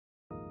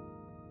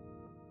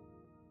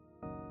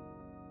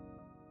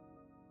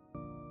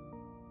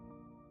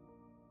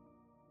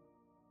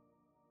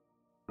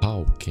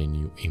how can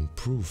you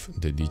improve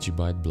the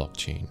DigiByte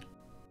blockchain?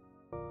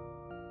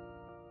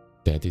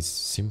 That is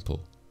simple.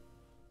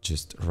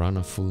 Just run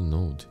a full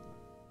node.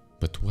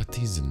 But what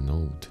is a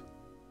node?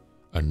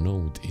 A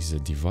node is a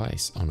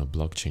device on a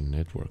blockchain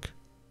network.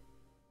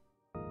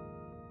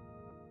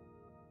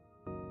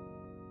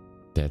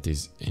 That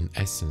is in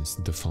essence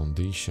the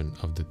foundation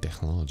of the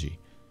technology,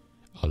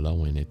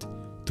 allowing it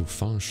to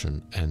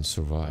function and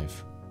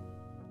survive.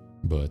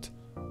 But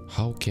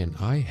how can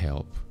I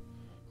help?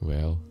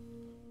 Well,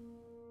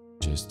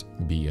 just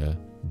be a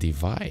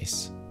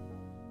device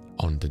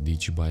on the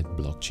DigiByte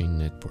blockchain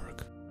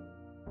network.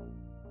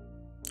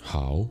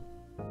 How?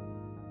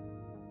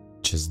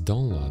 Just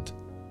download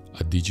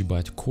a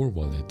DigiByte core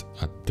wallet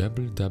at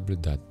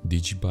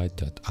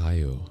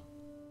www.digibyte.io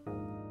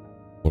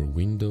for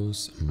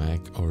Windows,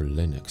 Mac or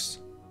Linux,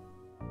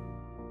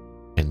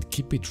 and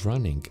keep it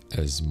running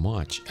as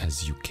much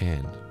as you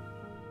can.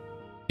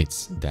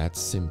 It's that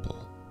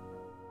simple.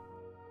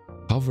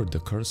 Hover the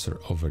cursor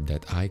over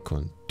that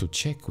icon to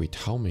check with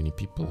how many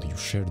people you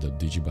share the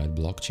DigiByte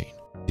blockchain.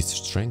 This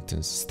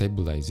strengthens,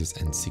 stabilizes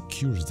and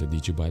secures the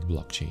DigiByte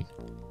blockchain.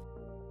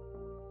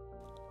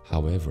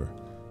 However,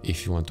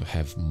 if you want to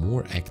have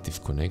more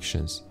active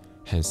connections,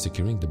 hence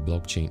securing the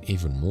blockchain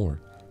even more,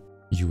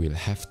 you will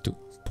have to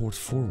port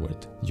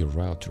forward your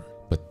router,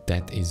 but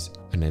that is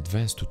an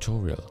advanced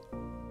tutorial.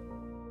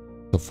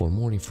 So for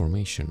more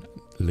information,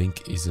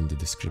 link is in the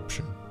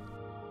description.